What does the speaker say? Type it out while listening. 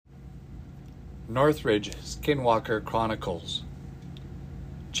Northridge Skinwalker Chronicles.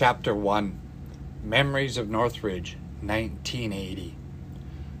 Chapter 1. Memories of Northridge, 1980.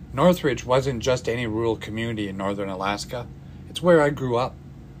 Northridge wasn't just any rural community in northern Alaska. It's where I grew up.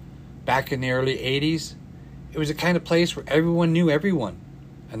 Back in the early 80s, it was the kind of place where everyone knew everyone,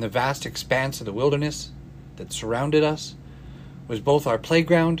 and the vast expanse of the wilderness that surrounded us was both our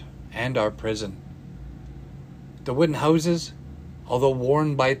playground and our prison. The wooden houses, although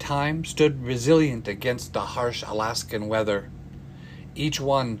worn by time, stood resilient against the harsh Alaskan weather, each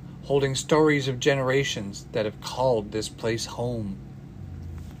one holding stories of generations that have called this place home.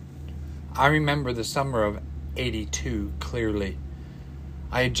 I remember the summer of '82 clearly.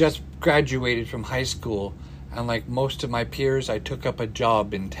 I had just graduated from high school, and like most of my peers, I took up a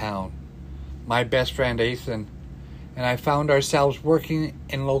job in town. My best friend Ethan and I found ourselves working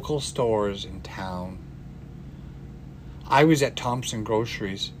in local stores in town. I was at Thompson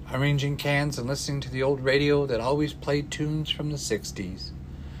Groceries, arranging cans and listening to the old radio that always played tunes from the 60s,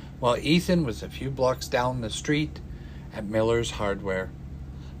 while Ethan was a few blocks down the street at Miller's Hardware.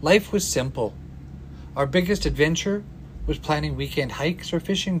 Life was simple. Our biggest adventure was planning weekend hikes or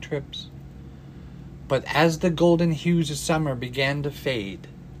fishing trips. But as the golden hues of summer began to fade,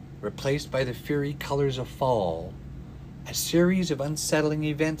 replaced by the fiery colors of fall, a series of unsettling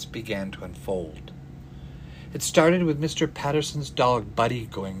events began to unfold. It started with Mr. Patterson's dog Buddy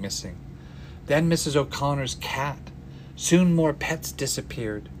going missing, then Mrs. O'Connor's cat. Soon more pets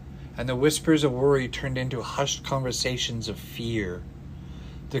disappeared, and the whispers of worry turned into hushed conversations of fear.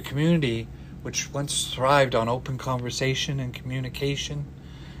 The community, which once thrived on open conversation and communication,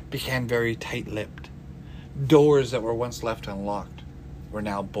 became very tight-lipped. Doors that were once left unlocked were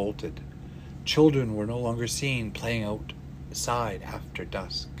now bolted. Children were no longer seen playing outside after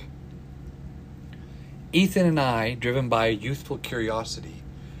dusk. Ethan and I, driven by youthful curiosity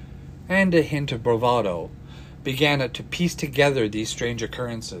and a hint of bravado, began to piece together these strange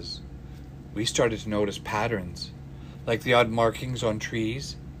occurrences. We started to notice patterns, like the odd markings on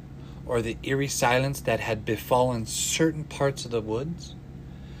trees, or the eerie silence that had befallen certain parts of the woods.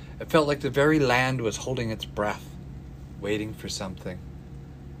 It felt like the very land was holding its breath, waiting for something.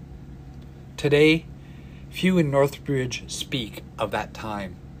 Today, few in Northridge speak of that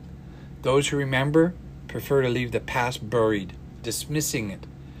time. Those who remember prefer to leave the past buried, dismissing it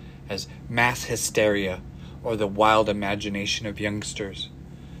as mass hysteria or the wild imagination of youngsters.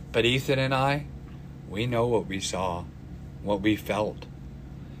 But Ethan and I, we know what we saw, what we felt.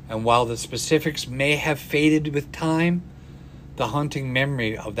 And while the specifics may have faded with time, the haunting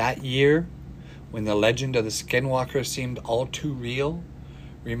memory of that year, when the legend of the Skinwalker seemed all too real,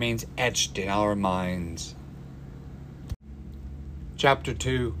 remains etched in our minds. Chapter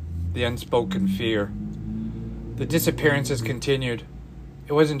 2. The Unspoken Fear. The disappearances continued.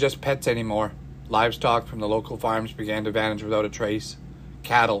 It wasn't just pets anymore. Livestock from the local farms began to vanish without a trace.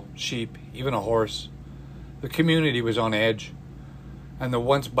 Cattle, sheep, even a horse. The community was on edge, and the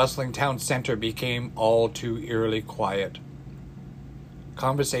once bustling town center became all too eerily quiet.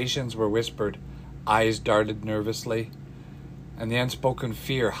 Conversations were whispered, eyes darted nervously, and the unspoken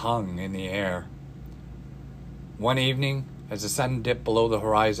fear hung in the air. One evening, as the sun dipped below the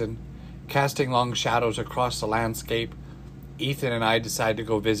horizon, casting long shadows across the landscape, Ethan and I decided to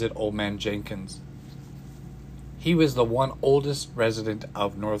go visit Old Man Jenkins. He was the one oldest resident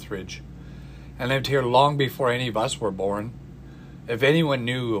of Northridge, and lived here long before any of us were born. If anyone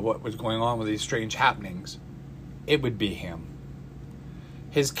knew what was going on with these strange happenings, it would be him.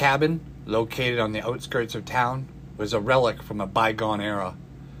 His cabin, located on the outskirts of town, was a relic from a bygone era.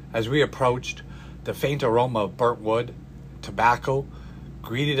 As we approached, the faint aroma of burnt wood, tobacco,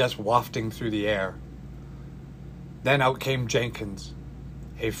 greeted us wafting through the air. Then out came Jenkins,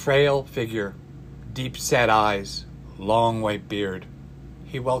 a frail figure, deep-set eyes, long white beard.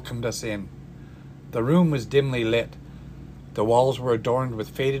 He welcomed us in. The room was dimly lit. The walls were adorned with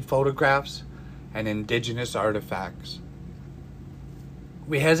faded photographs and indigenous artifacts.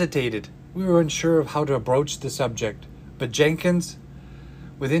 We hesitated. We were unsure of how to broach the subject, but Jenkins,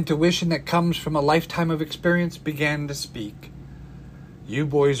 with intuition that comes from a lifetime of experience, began to speak. "You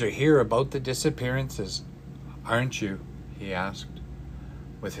boys are here about the disappearances, aren't you?" he asked,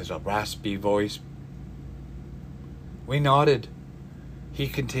 with his raspy voice. We nodded. He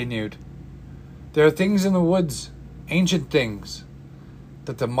continued, "There are things in the woods, ancient things,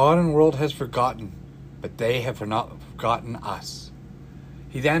 that the modern world has forgotten, but they have not forgotten us."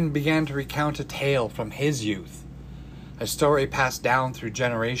 He then began to recount a tale from his youth, a story passed down through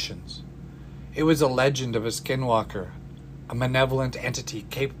generations. It was a legend of a skinwalker, a malevolent entity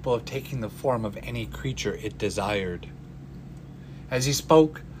capable of taking the form of any creature it desired. As he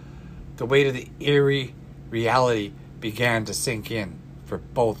spoke, The weight of the eerie reality began to sink in for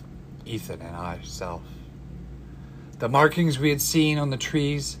both Ethan and myself. The markings we had seen on the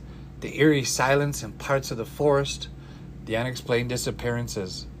trees, the eerie silence in parts of the forest, the unexplained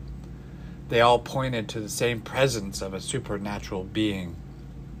disappearances, they all pointed to the same presence of a supernatural being.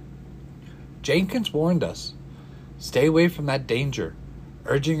 Jenkins warned us, stay away from that danger,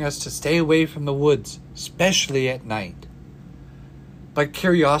 urging us to stay away from the woods, especially at night. But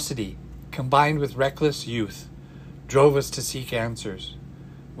curiosity, combined with reckless youth, drove us to seek answers.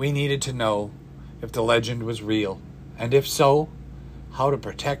 We needed to know if the legend was real, and if so, how to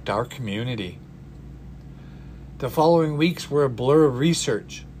protect our community. The following weeks were a blur of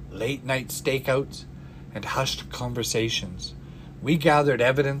research, late-night stakeouts, and hushed conversations. We gathered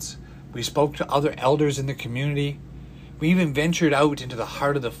evidence, we spoke to other elders in the community, we even ventured out into the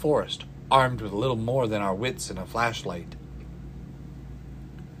heart of the forest, armed with little more than our wits and a flashlight.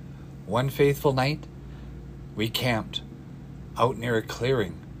 One faithful night, we camped out near a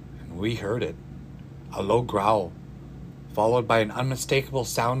clearing, and we heard it. A low growl, followed by an unmistakable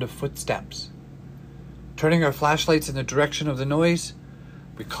sound of footsteps. Turning our flashlights in the direction of the noise,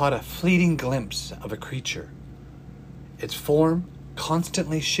 we caught a fleeting glimpse of a creature. Its form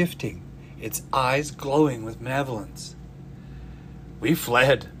constantly shifting, its eyes glowing with malevolence. We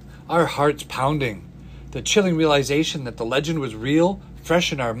fled, our hearts pounding. The chilling realization that the legend was real,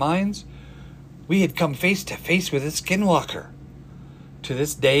 fresh in our minds. We had come face to face with a skinwalker. To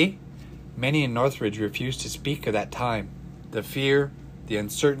this day, many in Northridge refuse to speak of that time. The fear, the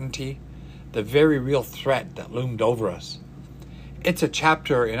uncertainty, the very real threat that loomed over us. It's a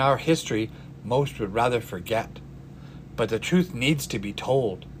chapter in our history most would rather forget. But the truth needs to be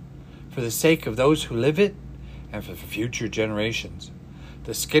told, for the sake of those who live it and for future generations.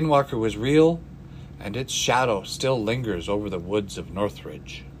 The skinwalker was real, and its shadow still lingers over the woods of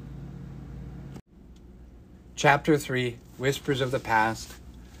Northridge. Chapter 3, Whispers of the Past.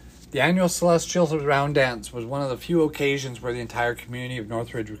 The annual Celestial Round Dance was one of the few occasions where the entire community of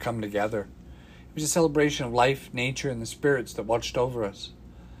Northridge would come together. It was a celebration of life, nature, and the spirits that watched over us.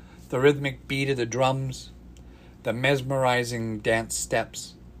 The rhythmic beat of the drums, the mesmerizing dance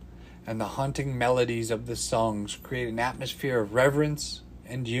steps, and the haunting melodies of the songs create an atmosphere of reverence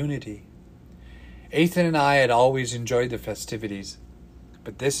and unity. Ethan and I had always enjoyed the festivities,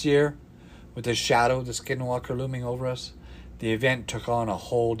 but this year, with the shadow of the skinwalker looming over us, the event took on a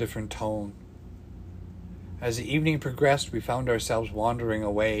whole different tone. As the evening progressed, we found ourselves wandering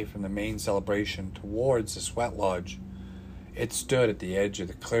away from the main celebration towards the sweat lodge. It stood at the edge of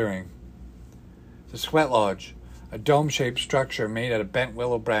the clearing. The sweat lodge, a dome-shaped structure made out of bent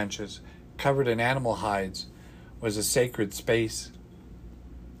willow branches covered in animal hides, was a sacred space.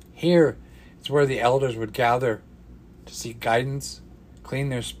 Here is where the elders would gather to seek guidance, clean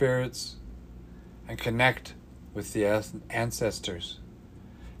their spirits, and connect with the ancestors.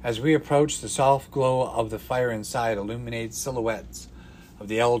 As we approached, the soft glow of the fire inside illuminated silhouettes of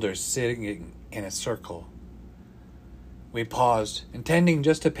the elders sitting in a circle. We paused, intending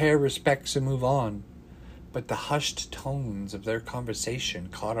just to pay our respects and move on, but the hushed tones of their conversation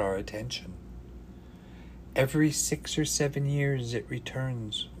caught our attention. Every 6 or 7 years it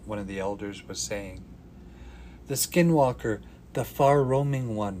returns, one of the elders was saying. The skinwalker, the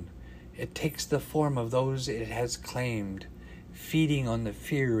far-roaming one, it takes the form of those it has claimed, feeding on the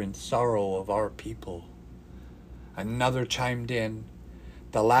fear and sorrow of our people. Another chimed in.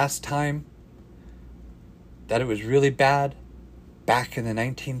 The last time that it was really bad, back in the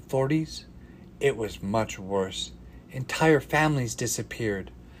 1940s, it was much worse. Entire families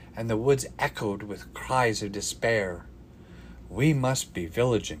disappeared, and the woods echoed with cries of despair. We must be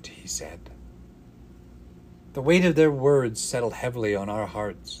vigilant, he said. The weight of their words settled heavily on our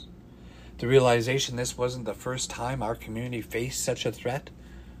hearts. The realization this wasn't the first time our community faced such a threat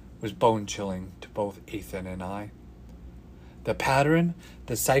was bone-chilling to both Ethan and I. The pattern,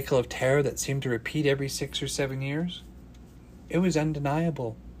 the cycle of terror that seemed to repeat every 6 or 7 years, it was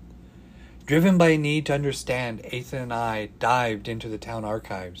undeniable. Driven by a need to understand, Ethan and I dived into the town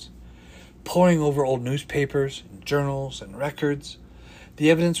archives, poring over old newspapers and journals and records.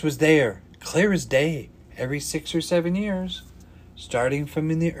 The evidence was there, clear as day, every 6 or 7 years. Starting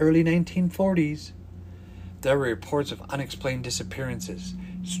from in the early 1940s, there were reports of unexplained disappearances,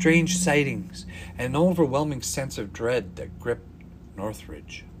 strange sightings, and an overwhelming sense of dread that gripped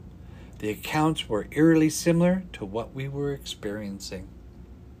Northridge. The accounts were eerily similar to what we were experiencing.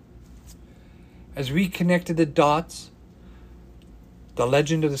 As we connected the dots, the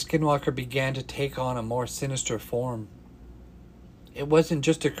legend of the skinwalker began to take on a more sinister form. It wasn't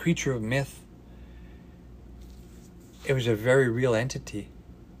just a creature of myth. It was a very real entity.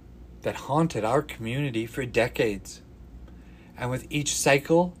 that haunted our community for decades. And with each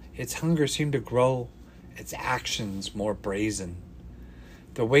cycle, its hunger seemed to grow, its actions more brazen.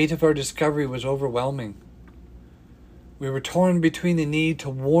 The weight of our discovery was overwhelming. We were torn between the need to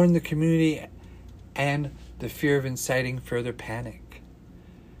warn the community and the fear of inciting further panic.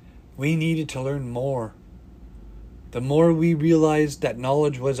 We needed to learn more. The more we realized that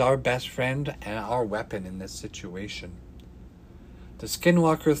knowledge was our best friend and our weapon in this situation. The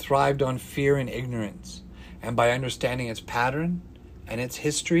Skinwalker thrived on fear and ignorance, and by understanding its pattern and its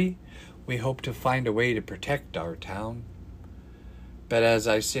history, we hope to find a way to protect our town. But as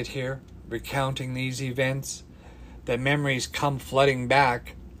I sit here, recounting these events, the memories come flooding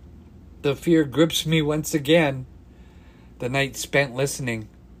back. The fear grips me once again. The night spent listening,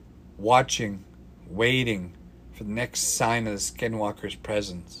 watching, waiting for the next sign of the Skinwalker's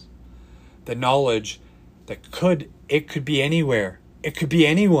presence. The knowledge that it could be anywhere. It could be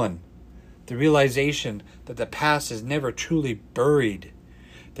anyone. The realization that the past is never truly buried.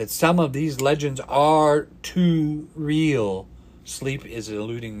 That some of these legends are too real. Sleep is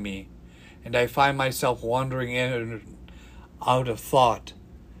eluding me, and I find myself wandering in and out of thought,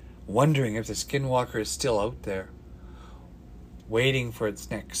 wondering if the Skinwalker is still out there, waiting for its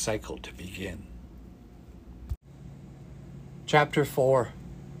next cycle to begin. Chapter 4,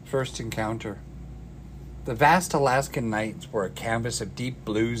 First Encounter. The vast Alaskan nights were a canvas of deep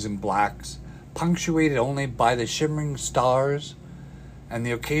blues and blacks, punctuated only by the shimmering stars and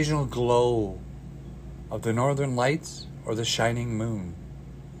the occasional glow of the northern lights or the shining moon.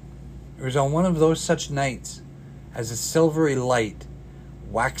 It was on one of those such nights, as a silvery light,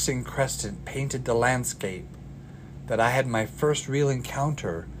 waxing crescent, painted the landscape, that I had my first real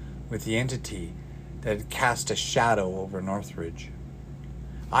encounter with the entity that had cast a shadow over Northridge.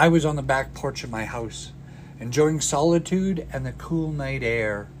 I was on the back porch of my house, enjoying solitude and the cool night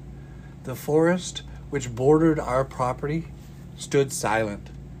air. The forest, which bordered our property, stood silent,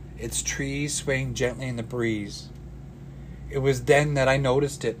 its trees swaying gently in the breeze. It was then that I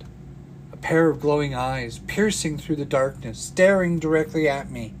noticed it, a pair of glowing eyes, piercing through the darkness, staring directly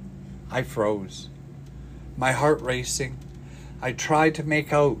at me. I froze, my heart racing. I tried to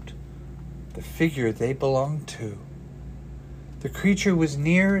make out the figure they belonged to. The creature was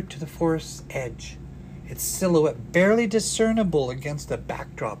near to the forest's edge, its silhouette barely discernible against the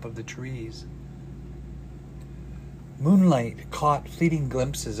backdrop of the trees. Moonlight caught fleeting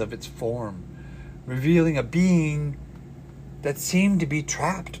glimpses of its form, revealing a being that seemed to be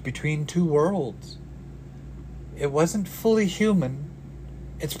trapped between two worlds. It wasn't fully human.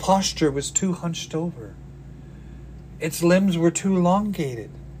 Its posture was too hunched over. Its limbs were too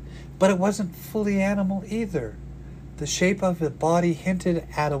elongated, but it wasn't fully animal either. The shape of the body hinted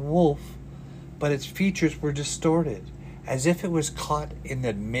at a wolf, but its features were distorted, as if it was caught in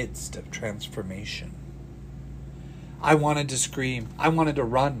the midst of transformation. I wanted to scream. I wanted to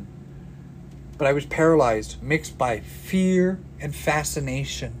run. But I was paralyzed, mixed by fear and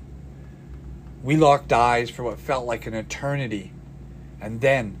fascination. We locked eyes for what felt like an eternity. And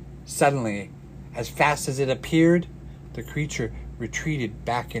then, suddenly, as fast as it appeared, the creature retreated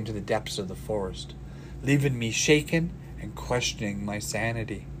back into the depths of the forest, leaving me shaken and questioning my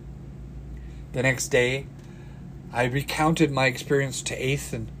sanity. The next day, I recounted my experience to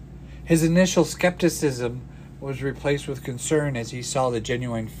Ethan. His initial skepticism was replaced with concern as he saw the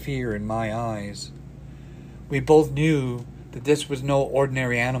genuine fear in my eyes. We both knew that this was no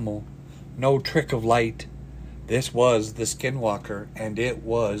ordinary animal, no trick of light. This was the Skinwalker, and it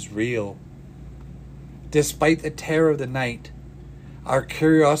was real. Despite the terror of the night, our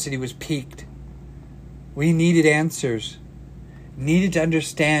curiosity was piqued. We needed answers, needed to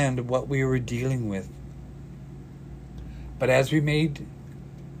understand what we were dealing with. But as we made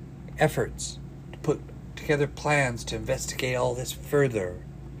efforts to put together plans to investigate all this further,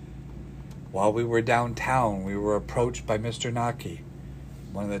 while we were downtown, we were approached by Mr. Naki,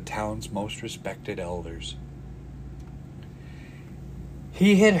 one of the town's most respected elders.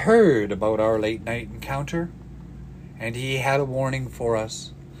 He had heard about our late-night encounter, and he had a warning for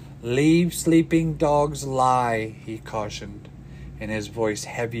us. "Leave sleeping dogs lie," he cautioned, in his voice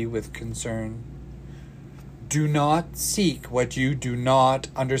heavy with concern. "Do not seek what you do not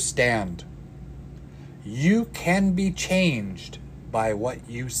understand. You can be changed by what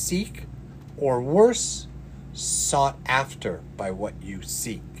you seek, or worse, sought after by what you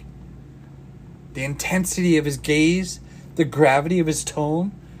seek." The intensity of his gaze, the gravity of his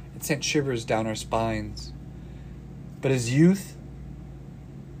tone, it sent shivers down our spines. But as youth,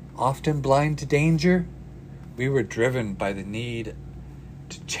 often blind to danger, we were driven by the need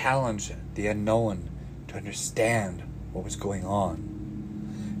to challenge the unknown, to understand what was going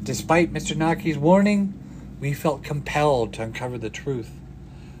on. Despite Mr. Naki's warning, we felt compelled to uncover the truth.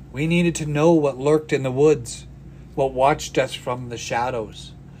 We needed to know what lurked in the woods, what watched us from the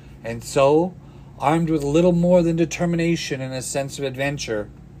shadows. And so, armed with little more than determination and a sense of adventure,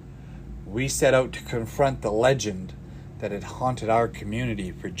 we set out to confront the legend that had haunted our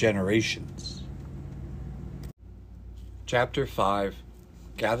community for generations. Chapter 5.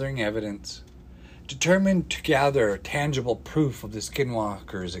 Gathering Evidence. Determined to gather tangible proof of the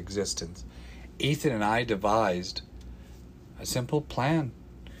Skinwalker's existence, Ethan and I devised a simple plan.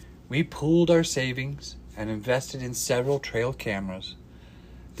 We pooled our savings and invested in several trail cameras,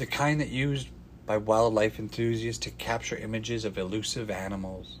 the kind that used by wildlife enthusiasts to capture images of elusive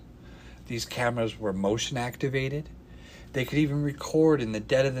animals. These cameras were motion activated. They could even record in the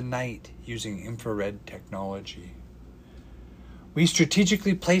dead of the night using infrared technology. We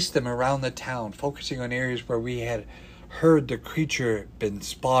strategically placed them around the town, focusing on areas where we had heard the creature been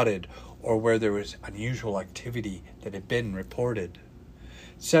spotted or where there was unusual activity that had been reported.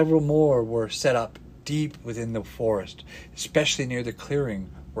 Several more were set up deep within the forest, especially near the clearing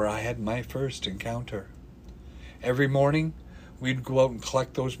where I had my first encounter. Every morning, we'd go out and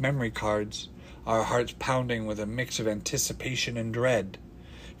collect those memory cards, our hearts pounding with a mix of anticipation and dread.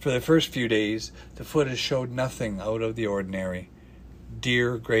 For the first few days, the footage showed nothing out of the ordinary.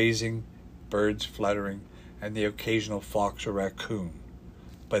 Deer grazing, birds fluttering, and the occasional fox or raccoon.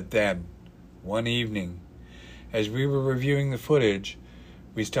 But then, one evening, as we were reviewing the footage,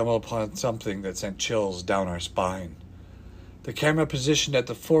 we stumbled upon something that sent chills down our spine. The camera positioned at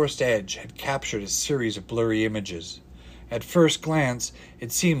the forest edge had captured a series of blurry images. At first glance,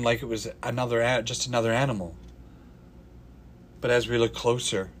 it seemed like it was just another animal. But as we looked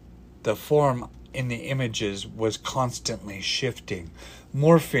closer, the form in the images was constantly shifting,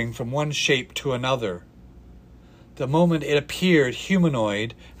 morphing from one shape to another. The moment it appeared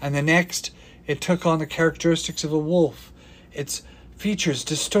humanoid, and the next it took on the characteristics of a wolf, its features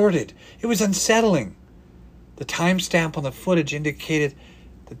distorted. It was unsettling. The timestamp on the footage indicated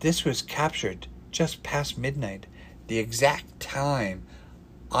that this was captured just past midnight, the exact time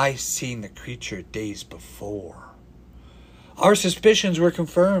I seen the creature days before. Our suspicions were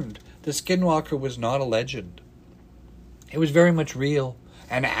confirmed. The Skinwalker was not a legend. It was very much real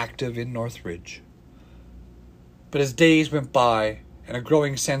and active in Northridge. But as days went by and a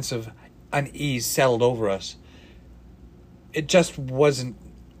growing sense of unease settled over us, it just wasn't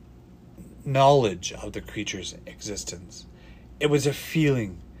knowledge of the creature's existence. It was a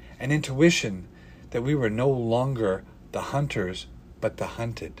feeling, an intuition that we were no longer the hunters, but the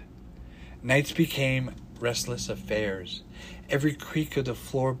hunted. Nights became restless affairs. Every creak of the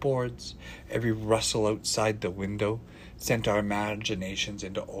floorboards, every rustle outside the window sent our imaginations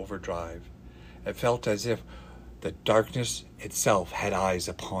into overdrive. It felt as if the darkness itself had eyes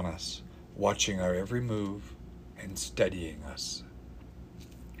upon us, watching our every move and studying us.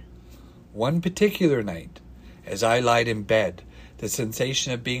 One particular night, as I lied in bed, the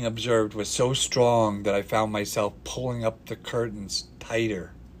sensation of being observed was so strong that I found myself pulling up the curtains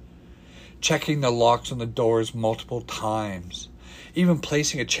tighter, checking the locks on the doors multiple times, even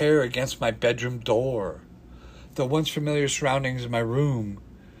placing a chair against my bedroom door. The once familiar surroundings of my room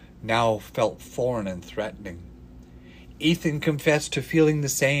now felt foreign and threatening. Ethan confessed to feeling the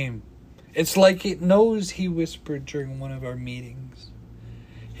same. "It's like it knows," he whispered during one of our meetings,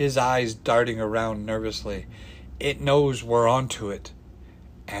 his eyes darting around nervously. "It knows we're onto it,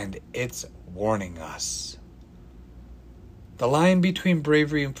 and it's warning us." The line between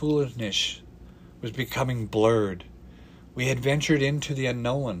bravery and foolishness was becoming blurred. We had ventured into the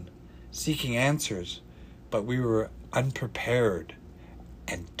unknown, seeking answers, but we were unprepared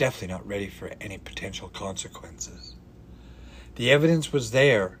and definitely not ready for any potential consequences. The evidence was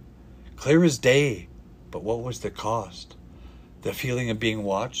there, clear as day, but what was the cost? The feeling of being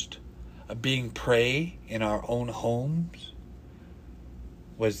watched, of being prey in our own homes,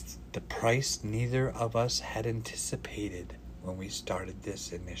 was the price neither of us had anticipated when we started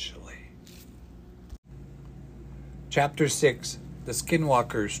this initially. Chapter 6. The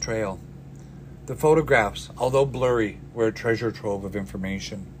Skinwalker's Trail. The photographs, although blurry, were a treasure trove of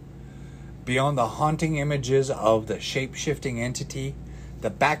information. Beyond the haunting images of the shape-shifting entity, the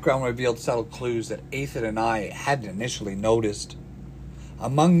background revealed subtle clues that Ethan and I hadn't initially noticed.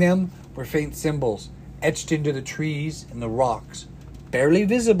 Among them were faint symbols etched into the trees and the rocks, barely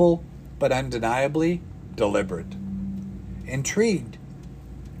visible, but undeniably deliberate. Intrigued,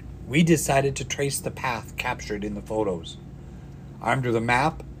 we decided to trace the path captured in the photos. Armed with a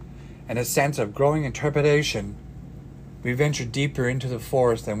map and a sense of growing interpretation, we ventured deeper into the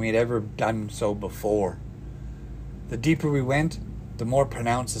forest than we had ever done so before. The deeper we went, the more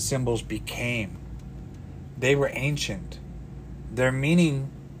pronounced the symbols became. They were ancient, their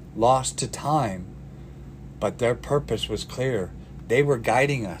meaning lost to time, but their purpose was clear. They were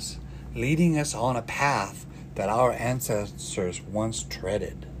guiding us, leading us on a path that our ancestors once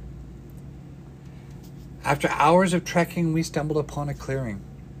treaded. After hours of trekking, we stumbled upon a clearing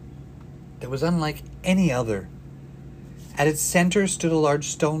that was unlike any other. At its center stood a large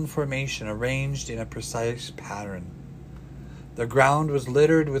stone formation arranged in a precise pattern. The ground was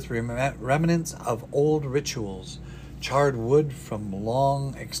littered with remnants of old rituals, charred wood from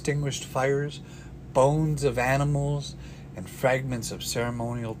long extinguished fires, bones of animals, and fragments of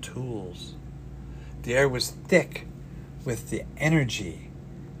ceremonial tools. The air was thick with the energy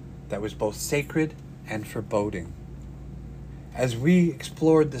that was both sacred and foreboding. As we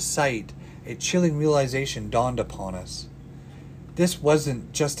explored the site, a chilling realization dawned upon us. This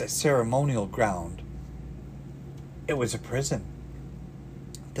wasn't just a ceremonial ground. It was a prison.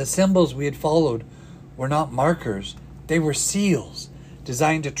 The symbols we had followed were not markers. They were seals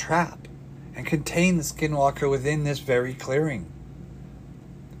designed to trap and contain the skinwalker within this very clearing.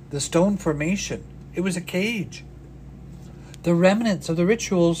 The stone formation, it was a cage. The remnants of the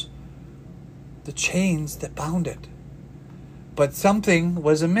rituals, the chains that bound it. But something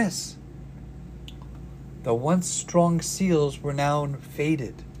was amiss. The once strong seals were now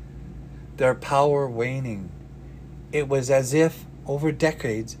faded, their power waning. It was as if, over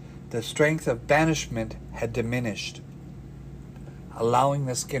decades, the strength of banishment had diminished, allowing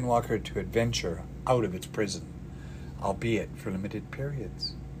the skinwalker to adventure out of its prison, albeit for limited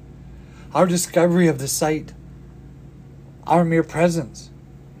periods. Our discovery of the site, our mere presence,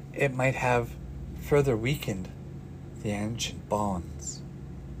 it might have further weakened the ancient bonds.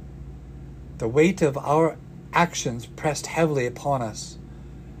 The weight of our actions pressed heavily upon us.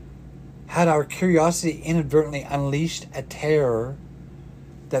 Had our curiosity inadvertently unleashed a terror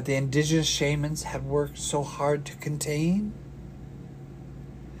that the indigenous shamans had worked so hard to contain?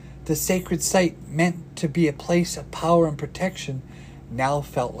 The sacred site, meant to be a place of power and protection, now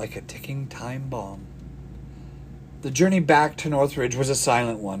felt like a ticking time bomb. The journey back to Northridge was a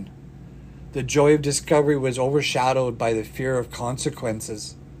silent one. The joy of discovery was overshadowed by the fear of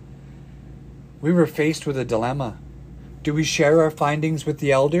consequences. We were faced with a dilemma. Do we share our findings with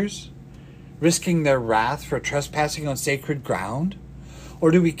the elders, risking their wrath for trespassing on sacred ground? Or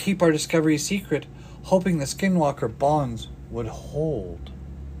do we keep our discovery secret, hoping the skinwalker bonds would hold?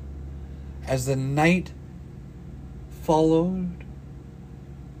 As the night followed,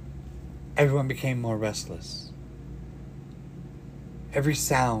 everyone became more restless. Every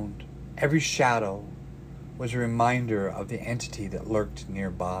sound, every shadow was a reminder of the entity that lurked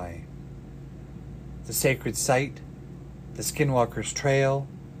nearby. The sacred site, the skinwalker's trail,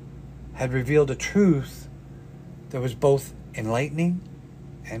 had revealed a truth that was both enlightening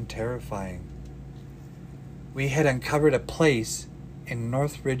and terrifying. We had uncovered a place in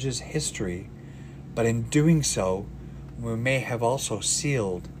Northridge's history, but in doing so, we may have also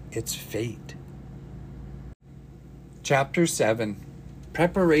sealed its fate. Chapter 7.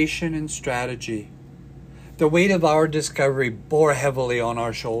 Preparation and Strategy. The weight of our discovery bore heavily on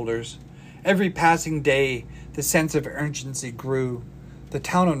our shoulders. Every passing day, the sense of urgency grew. The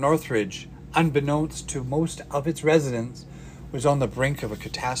town of Northridge, unbeknownst to most of its residents, was on the brink of a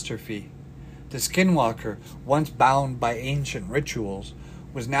catastrophe. The skinwalker, once bound by ancient rituals,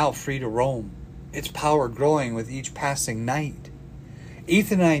 was now free to roam, its power growing with each passing night.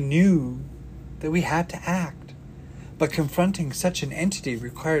 Ethan and I knew that we had to act, but confronting such an entity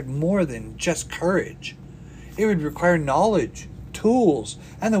required more than just courage. It would require knowledge, tools,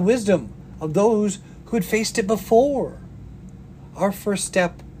 and the wisdom of those who had faced it before. Our first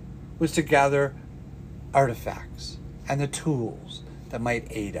step was to gather artifacts and the tools that might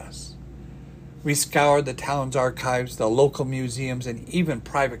aid us. We scoured the town's archives, the local museums, and even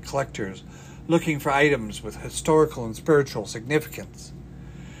private collectors, looking for items with historical and spiritual significance.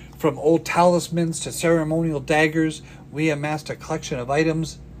 From old talismans to ceremonial daggers, we amassed a collection of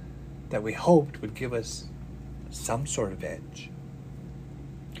items that we hoped would give us some sort of edge.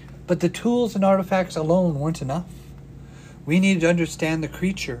 But the tools and artifacts alone weren't enough. We needed to understand the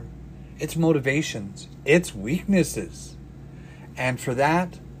creature, its motivations, its weaknesses. And for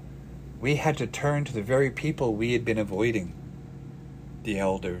that, we had to turn to the very people we had been avoiding, the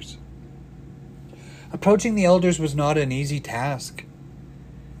elders. Approaching the elders was not an easy task.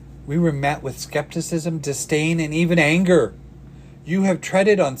 We were met with skepticism, disdain, and even anger. "You have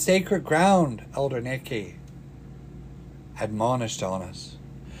treaded on sacred ground," Elder Neke admonished on us.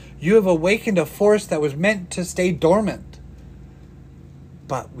 "You have awakened a force that was meant to stay dormant."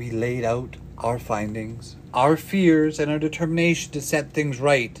 But we laid out our findings, our fears, and our determination to set things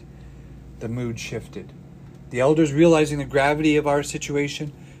right, the mood shifted. The elders, realizing the gravity of our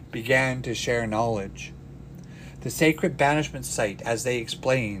situation, began to share knowledge. The sacred banishment site, as they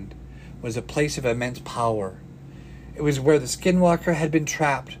explained, was a place of immense power. It was where the Skinwalker had been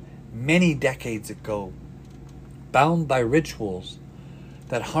trapped many decades ago, bound by rituals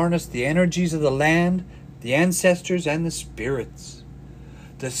that harnessed the energies of the land, the ancestors, and the spirits.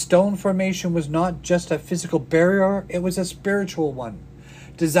 The stone formation was not just a physical barrier, it was a spiritual one,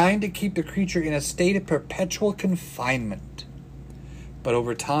 designed to keep the creature in a state of perpetual confinement. But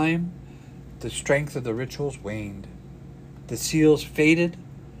over time, the strength of the rituals waned. The seals faded,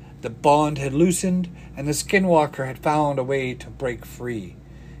 the bond had loosened, and the Skinwalker had found a way to break free,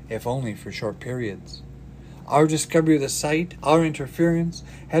 if only for short periods. Our discovery of the site, our interference,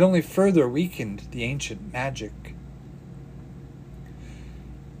 had only further weakened the ancient magic.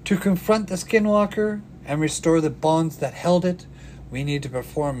 To confront the Skinwalker and restore the bonds that held it, we need to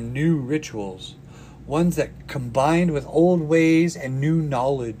perform new rituals, ones that combined with old ways and new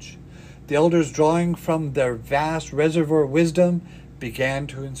knowledge. The elders, drawing from their vast reservoir of wisdom, began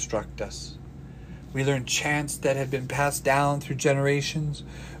to instruct us. We learned chants that had been passed down through generations,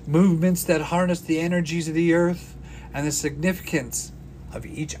 movements that harnessed the energies of the earth, and the significance of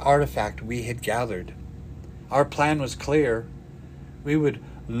each artifact we had gathered. Our plan was clear. We would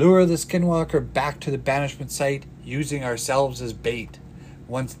lure the Skinwalker back to the banishment site using ourselves as bait.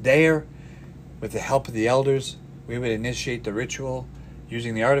 Once there, with the help of the elders, we would initiate the ritual,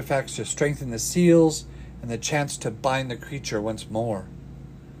 using the artifacts to strengthen the seals and the chance to bind the creature once more.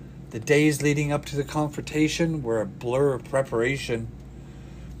 The days leading up to the confrontation were a blur of preparation.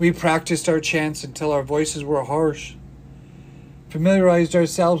 We practiced our chants until our voices were hoarse, familiarized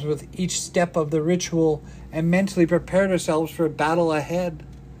ourselves with each step of the ritual, and mentally prepared ourselves for a battle ahead.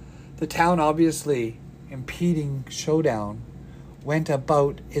 The town, obviously impeding showdown, went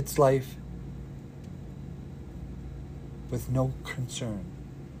about its life with no concern.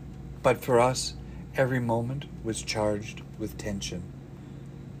 But for us, every moment was charged with tension.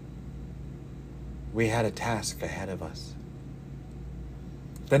 We had a task ahead of us.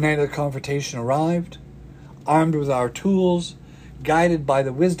 The night of the confrontation arrived, armed with our tools, guided by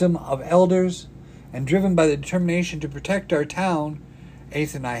the wisdom of elders, and driven by the determination to protect our town.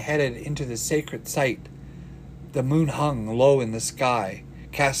 Ethan and I headed into the sacred site. The moon hung low in the sky,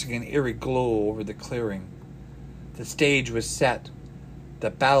 casting an eerie glow over the clearing. The stage was set. The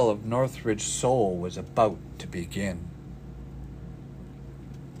Battle of Northridge Soul was about to begin.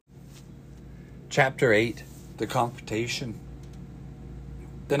 Chapter 8. The Confrontation.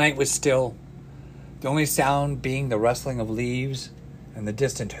 The night was still, the only sound being the rustling of leaves and the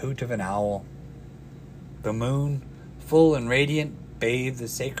distant hoot of an owl. The moon, full and radiant, bathed the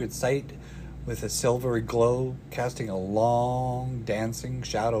sacred site with a silvery glow, casting a long, dancing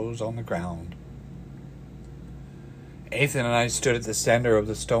shadows on the ground. Ethan and I stood at the center of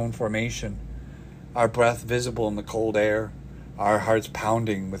the stone formation, our breath visible in the cold air, our hearts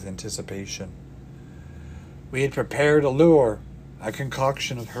pounding with anticipation. We had prepared a lure, a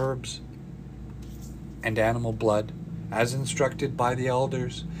concoction of herbs and animal blood, as instructed by the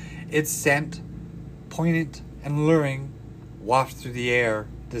elders. Its scent, poignant and luring, wafted through the air,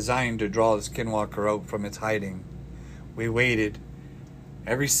 designed to draw the Skinwalker out from its hiding. We waited,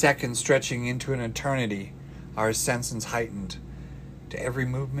 every second stretching into an eternity, our senses heightened to every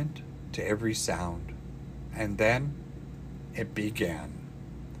movement, to every sound. And then it began.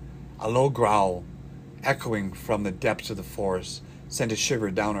 A low growl, echoing from the depths of the forest, sent a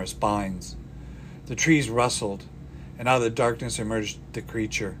shiver down our spines. The trees rustled, and out of the darkness emerged the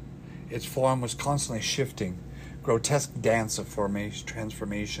creature. Its form was constantly shifting, grotesque dance of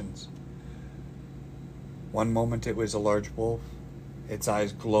transformations. One moment it was a large wolf, its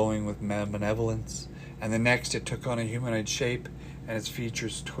eyes glowing with malevolence, and the next it took on a humanoid shape, and its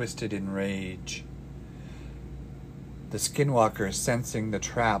features twisted in rage. The Skinwalker, sensing the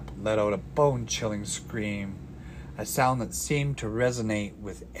trap, let out a bone-chilling scream, a sound that seemed to resonate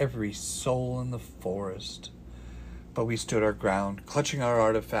with every soul in the forest. But we stood our ground, clutching our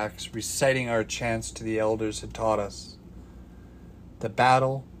artifacts, reciting our chants to the elders had taught us. The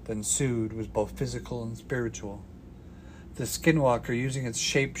battle that ensued was both physical and spiritual. The Skinwalker, using its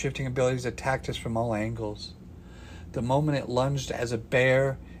shape-shifting abilities, attacked us from all angles. The moment it lunged as a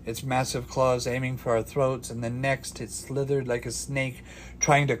bear, its massive claws aiming for our throats, and the next it slithered like a snake,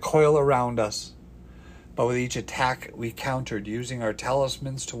 trying to coil around us. But with each attack we countered, using our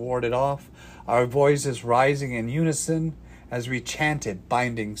talismans to ward it off, our voices rising in unison as we chanted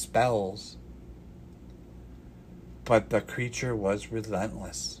binding spells. But the creature was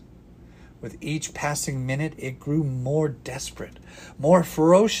relentless. With each passing minute, it grew more desperate, more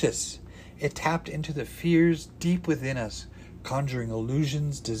ferocious. It tapped into the fears deep within us, conjuring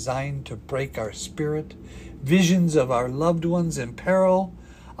illusions designed to break our spirit, visions of our loved ones in peril,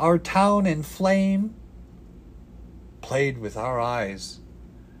 our town in flame. Played with our eyes,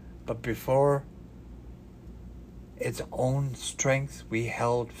 but before its own strength we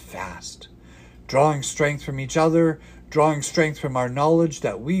held fast, drawing strength from each other, drawing strength from our knowledge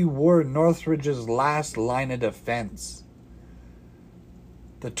that we were Northridge's last line of defense.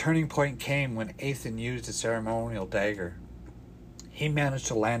 The turning point came when Ethan used a ceremonial dagger. He managed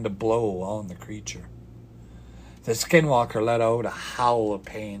to land a blow on the creature. The skinwalker let out a howl of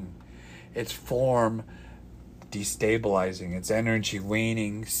pain, its form destabilizing, its energy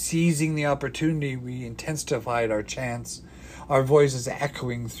waning. Seizing the opportunity, we intensified our chants, our voices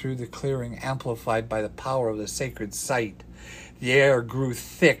echoing through the clearing, amplified by the power of the sacred site. The air grew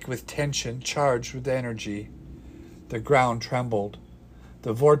thick with tension, charged with energy. The ground trembled.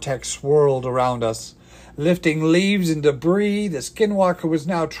 The vortex swirled around us, lifting leaves and debris. The skinwalker was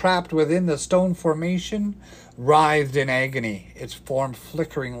now trapped within the stone formation, writhed in agony, its form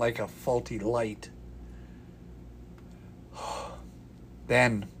flickering like a faulty light.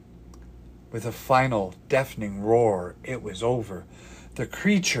 Then, with a final deafening roar, it was over. The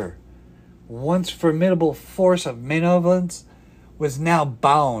creature, once formidable force of malevolence, was now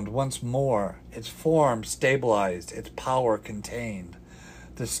bound once more, its form stabilized, its power contained.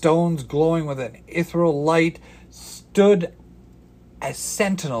 The stones, glowing with an ethereal light, stood as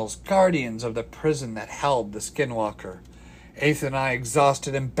sentinels, guardians of the prison that held the skinwalker. Ethan and I,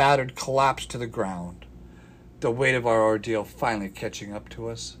 exhausted and battered, collapsed to the ground, the weight of our ordeal finally catching up to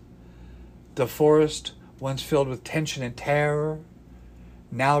us. The forest, once filled with tension and terror,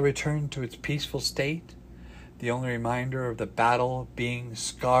 now returned to its peaceful state, the only reminder of the battle being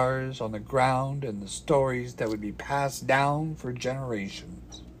scars on the ground and the stories that would be passed down for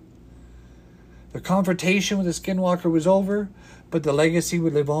generations. The confrontation with the skinwalker was over, but the legacy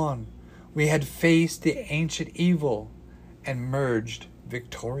would live on. We had faced the ancient evil and emerged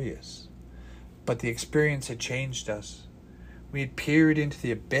victorious. But the experience had changed us. We had peered into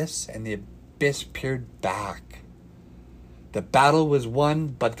the abyss, and the abyss peered back. The battle was won,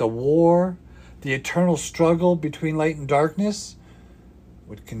 but the war, the eternal struggle between light and darkness,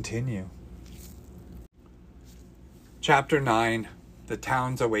 would continue. Chapter 9. The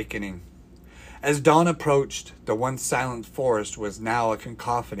Town's Awakening. As dawn approached, the once silent forest was now a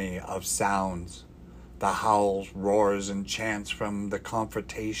cacophony of sounds. The howls, roars, and chants from the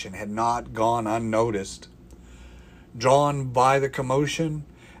confrontation had not gone unnoticed. Drawn by the commotion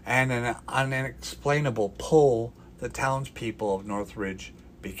and an unexplainable pull, the townspeople of Northridge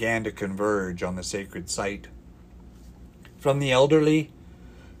began to converge on the sacred site. From the elderly,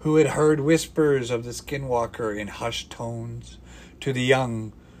 who had heard whispers of the skinwalker in hushed tones, to the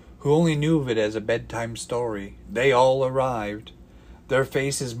young, who only knew of it as a bedtime story, they all arrived, their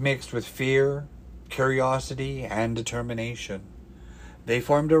faces mixed with fear, curiosity, and determination. They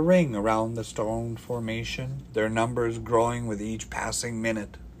formed a ring around the stone formation, their numbers growing with each passing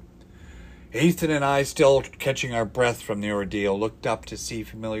minute. Ethan and I, still catching our breath from the ordeal, looked up to see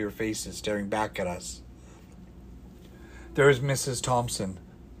familiar faces staring back at us. There was Mrs. Thompson,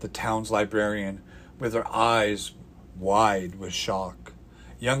 the town's librarian, with her eyes wide with shock.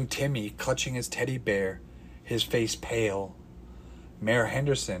 Young Timmy, clutching his teddy bear, his face pale. Mayor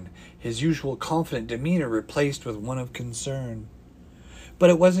Henderson, his usual confident demeanor replaced with one of concern.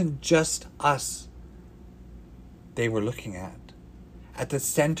 But it wasn't just us they were looking at. At the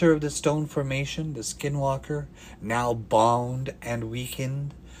center of the stone formation, the skinwalker, now bound and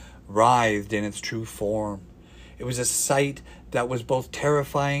weakened, writhed in its true form. It was a sight that was both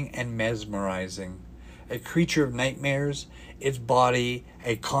terrifying and mesmerizing. A creature of nightmares, its body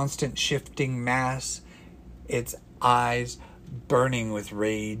a constant shifting mass, its eyes burning with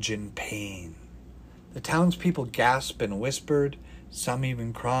rage and pain. The townspeople gasped and whispered, some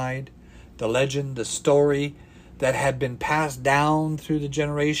even cried. The legend, the story that had been passed down through the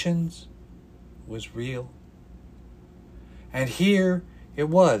generations was real. And here it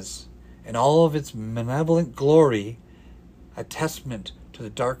was, in all of its malevolent glory, a testament to the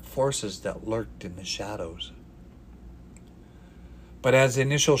dark forces that lurked in the shadows. But as the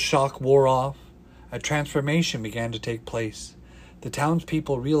initial shock wore off, a transformation began to take place. The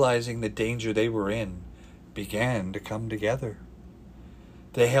townspeople, realizing the danger they were in, began to come together.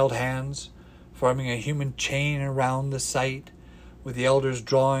 They held hands, forming a human chain around the site, with the elders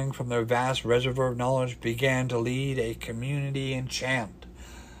drawing from their vast reservoir of knowledge, began to lead a community in chant.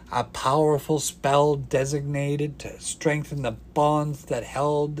 a powerful spell designated to strengthen the bonds that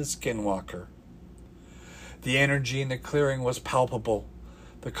held the Skinwalker. The energy in the clearing was palpable.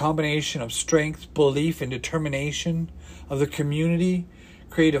 The combination of strength, belief, and determination of the community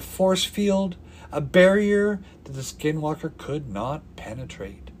created a force field, a barrier that the Skinwalker could not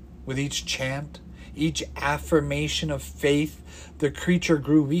penetrate. With each chant, each affirmation of faith, the creature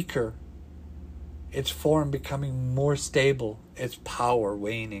grew weaker, its form becoming more stable, its power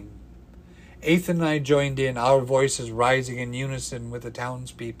waning. Ethan and I joined in, our voices rising in unison with the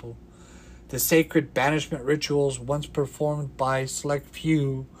townspeople. The sacred banishment rituals once performed by a select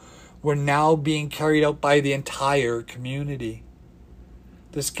few were now being carried out by the entire community.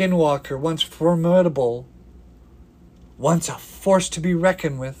 The Skinwalker, once formidable, once a force to be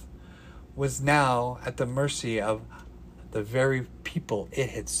reckoned with, was now at the mercy of the very people it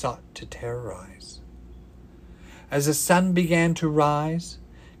had sought to terrorize. As the sun began to rise,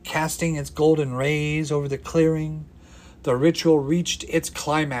 casting its golden rays over the clearing, the ritual reached its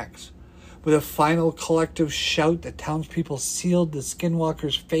climax. With a final collective shout, the townspeople sealed the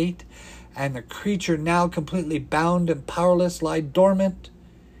Skinwalker's fate, and the creature, now completely bound and powerless, lay dormant,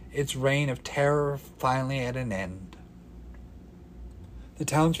 its reign of terror finally at an end. The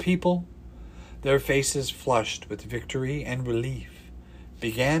townspeople, their faces flushed with victory and relief,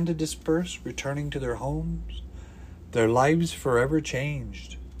 began to disperse, returning to their homes, their lives forever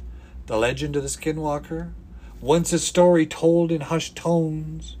changed. The legend of the Skinwalker, once a story told in hushed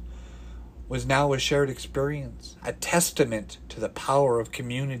tones, was now a shared experience, a testament to the power of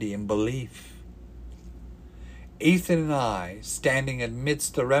community and belief. Ethan and I, standing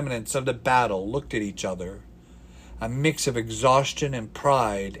amidst the remnants of the battle, looked at each other, a mix of exhaustion and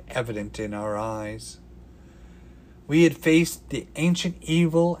pride evident in our eyes. We had faced the ancient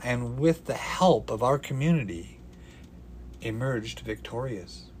evil and, with the help of our community, emerged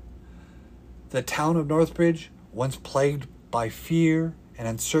victorious. The town of Northridge, once plagued by fear and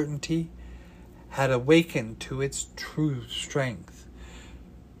uncertainty, had awakened to its true strength,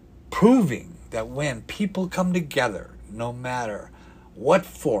 proving that when people come together, no matter what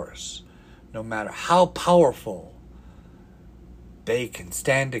force, no matter how powerful, they can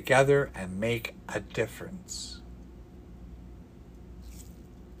stand together and make a difference.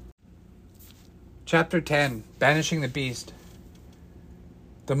 Chapter 10, Banishing the Beast.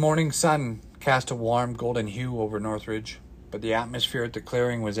 The morning sun cast a warm golden hue over Northridge, but the atmosphere at the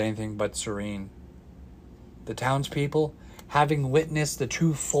clearing was anything but serene. The townspeople, having witnessed the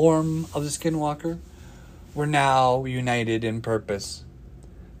true form of the Skinwalker, were now united in purpose.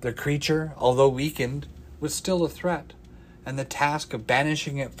 The creature, although weakened, was still a threat, and the task of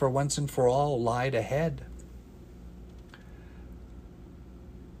banishing it for once and for all lied ahead.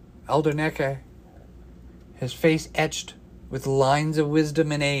 Elder Neke, his face etched with lines of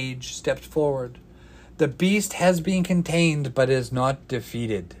wisdom and age, stepped forward. "The beast has been contained, but is not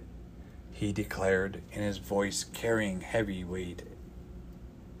defeated," he declared, in his voice carrying heavy weight.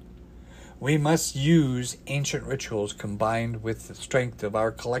 "We must use ancient rituals combined with the strength of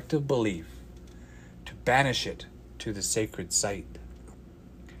our collective belief to banish it to the sacred site."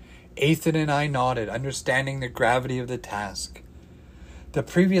 Ethan and I nodded, understanding the gravity of the task. The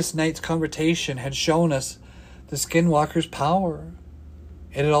previous night's conversation had shown us the Skinwalker's power.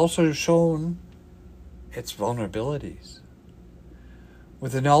 It had also shown its vulnerabilities.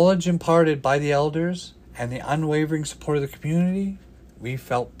 With the knowledge imparted by the elders and the unwavering support of the community, we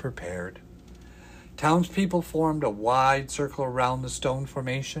felt prepared. Townspeople formed a wide circle around the stone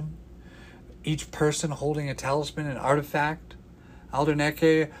formation, each person holding a talisman and artifact. Elder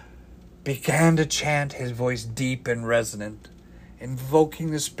Neke began to chant, his voice deep and resonant,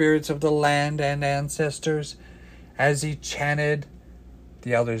 invoking the spirits of the land and ancestors. As he chanted,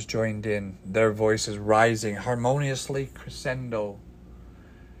 the elders joined in, their voices rising harmoniously crescendo.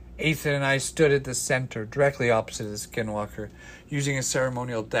 Ethan and I stood at the center, directly opposite the Skinwalker, using a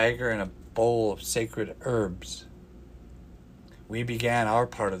ceremonial dagger and a bowl of sacred herbs. We began our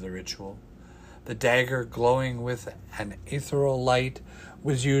part of the ritual. The dagger, glowing with an ethereal light,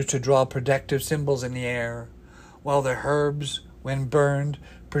 was used to draw protective symbols in the air, while the herbs, when burned,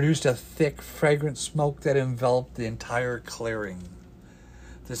 produced a thick, fragrant smoke that enveloped the entire clearing.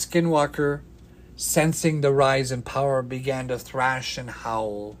 The Skinwalker, sensing the rise in power, began to thrash and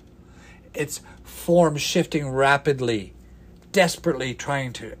howl, its form shifting rapidly, desperately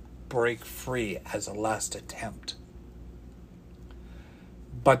trying to break free as a last attempt.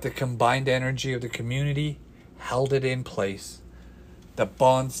 But the combined energy of the community held it in place. The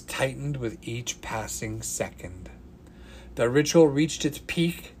bonds tightened with each passing second. The ritual reached its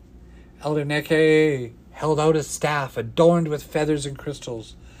peak. Elder Neke held out a staff adorned with feathers and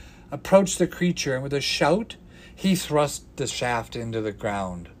crystals. approached the creature, and with a shout, he thrust the shaft into the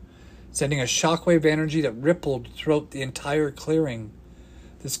ground, sending a shockwave of energy that rippled throughout the entire clearing.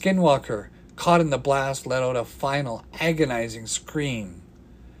 The skinwalker, caught in the blast, let out a final agonizing scream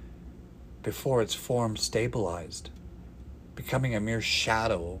before its form stabilized, becoming a mere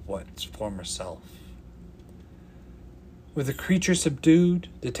shadow of its former self. With the creature subdued,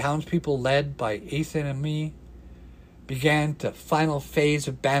 the townspeople, led by Ethan and me, began the final phase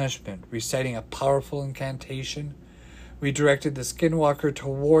of banishment. Reciting a powerful incantation, we directed the skinwalker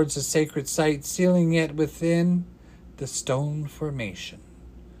towards the sacred site, sealing it within the stone formation.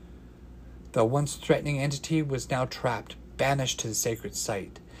 The once threatening entity was now trapped, banished to the sacred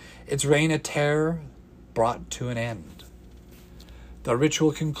site, its reign of terror brought to an end. The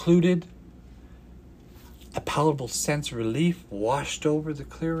ritual concluded. A palatable sense of relief washed over the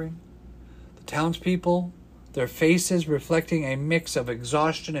clearing. The townspeople, their faces reflecting a mix of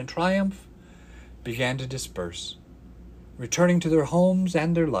exhaustion and triumph, began to disperse, returning to their homes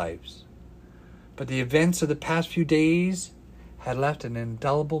and their lives. But the events of the past few days had left an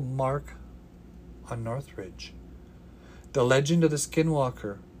indelible mark on Northridge. The legend of the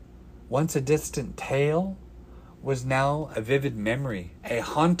Skinwalker, once a distant tale, was now a vivid memory, a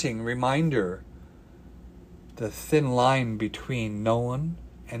haunting reminder. The thin line between known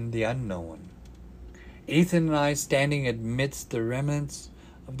and the unknown. Ethan and I, standing amidst the remnants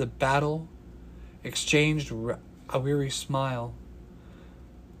of the battle, exchanged a weary smile.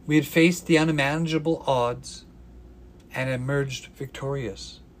 We had faced the unimaginable odds and emerged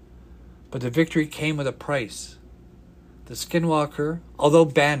victorious. But the victory came with a price. The Skinwalker, although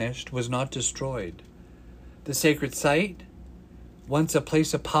banished, was not destroyed. The sacred site, once a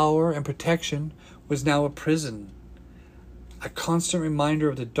place of power and protection, was now a prison, a constant reminder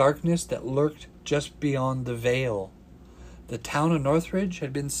of the darkness that lurked just beyond the veil. The town of Northridge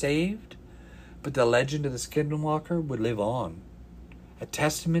had been saved, but the legend of the Skinwalker would live on, a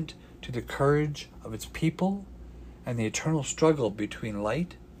testament to the courage of its people and the eternal struggle between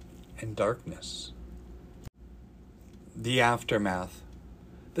light and darkness. The aftermath.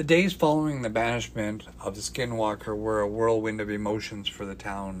 The days following the banishment of the Skinwalker were a whirlwind of emotions for the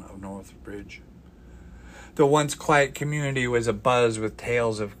town of Northridge. The once quiet community was abuzz with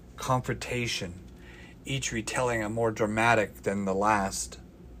tales of confrontation, each retelling a more dramatic than the last.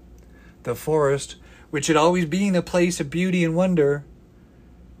 The forest, which had always been a place of beauty and wonder,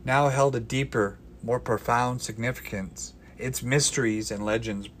 now held a deeper, more profound significance, its mysteries and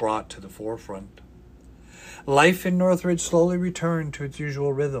legends brought to the forefront. Life in Northridge slowly returned to its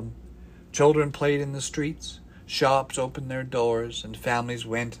usual rhythm. Children played in the streets, shops opened their doors, and families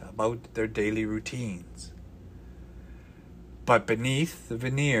went about their daily routines. But beneath the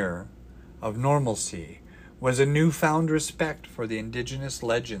veneer of normalcy was a newfound respect for the indigenous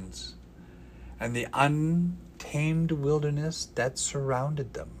legends and the untamed wilderness that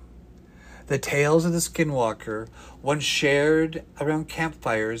surrounded them. The tales of the Skinwalker, once shared around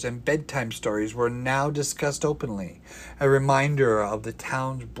campfires and bedtime stories, were now discussed openly, a reminder of the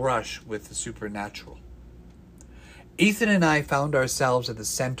town's brush with the supernatural. Ethan and I found ourselves at the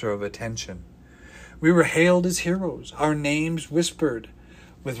center of attention. We were hailed as heroes, our names whispered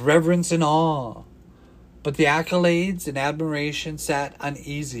with reverence and awe. But the accolades and admiration sat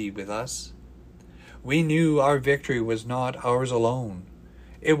uneasy with us. We knew our victory was not ours alone.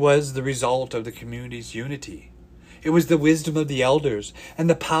 It was the result of the community's unity. It was the wisdom of the elders and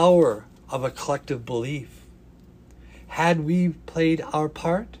the power of a collective belief. Had we played our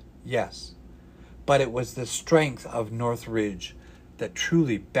part? Yes. But it was the strength of Northridge that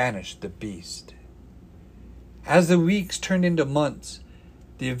truly banished the beast. As the weeks turned into months,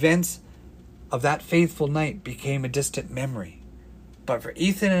 the events of that faithful night became a distant memory. But for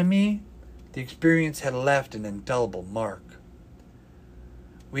Ethan and me, the experience had left an indelible mark.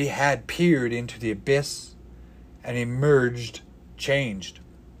 We had peered into the abyss and emerged changed.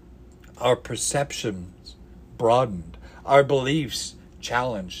 Our perceptions broadened, our beliefs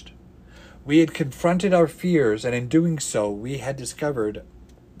challenged. We had confronted our fears, and in doing so, we had discovered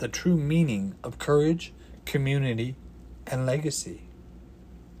the true meaning of courage, community, and legacy.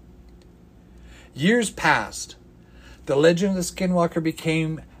 Years passed. The legend of the Skinwalker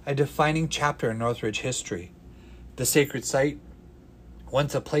became a defining chapter in Northridge history. The sacred site,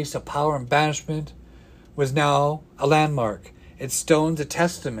 once a place of power and banishment, was now a landmark, its stones a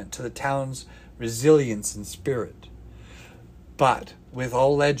testament to the town's resilience and spirit. But with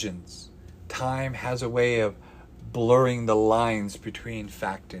all legends, time has a way of blurring the lines between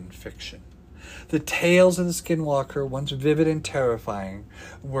fact and fiction. The tales of the Skinwalker, once vivid and terrifying,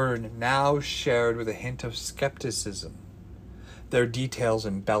 were now shared with a hint of skepticism. their details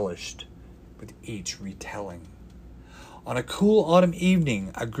embellished with each retelling. On a cool autumn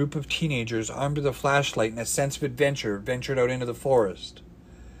evening, a group of teenagers armed with a flashlight and a sense of adventure ventured out into the forest.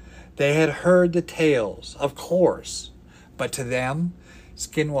 They had heard the tales, of course, but to them,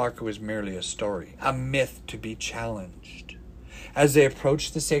 Skinwalker was merely a story, a myth to be challenged. As they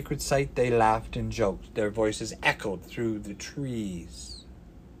approached the sacred site, they laughed and joked. Their voices echoed through the trees.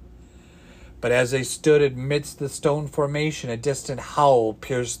 But as they stood amidst the stone formation, a distant howl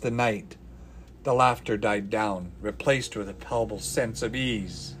pierced the night. The laughter died down, replaced with a palpable sense of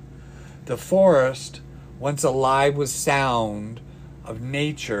ease. The forest, once alive with sound of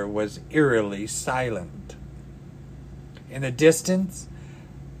nature, was eerily silent. In the distance,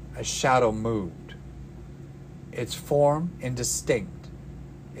 a shadow moved, its form indistinct,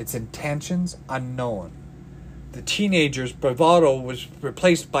 its intentions unknown. The teenagers' bravado was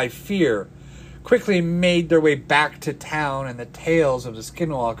replaced by fear, quickly made their way back to town, and the tales of the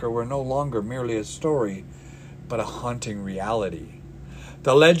Skinwalker were no longer merely a story, but a haunting reality.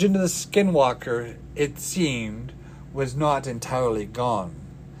 The legend of the Skinwalker, it seemed, was not entirely gone.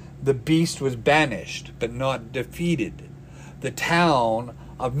 The beast was banished, but not defeated. The town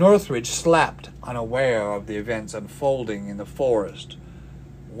of Northridge slept, unaware of the events unfolding in the forest.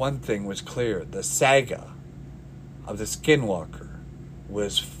 One thing was clear: the saga of the Skinwalker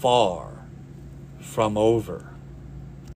was far from over.